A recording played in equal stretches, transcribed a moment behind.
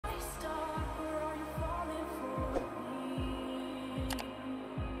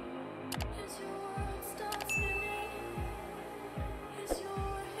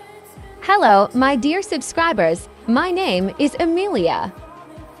Hello, my dear subscribers. My name is Emilia,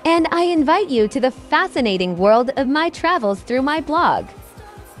 and I invite you to the fascinating world of my travels through my blog.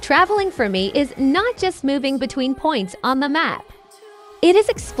 Traveling for me is not just moving between points on the map. It is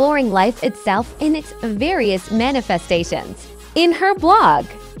exploring life itself in its various manifestations. In her blog,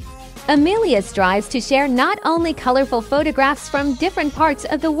 Emilia strives to share not only colorful photographs from different parts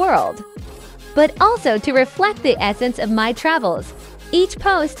of the world, but also to reflect the essence of my travels. Each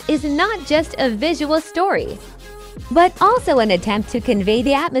post is not just a visual story, but also an attempt to convey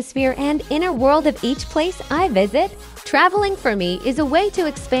the atmosphere and inner world of each place I visit. Traveling for me is a way to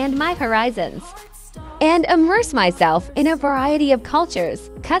expand my horizons and immerse myself in a variety of cultures,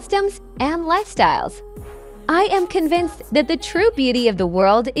 customs, and lifestyles. I am convinced that the true beauty of the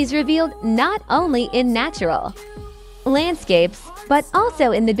world is revealed not only in natural landscapes, but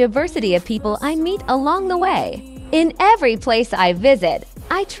also in the diversity of people I meet along the way. In every place I visit,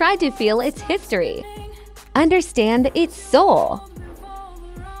 I try to feel its history, understand its soul,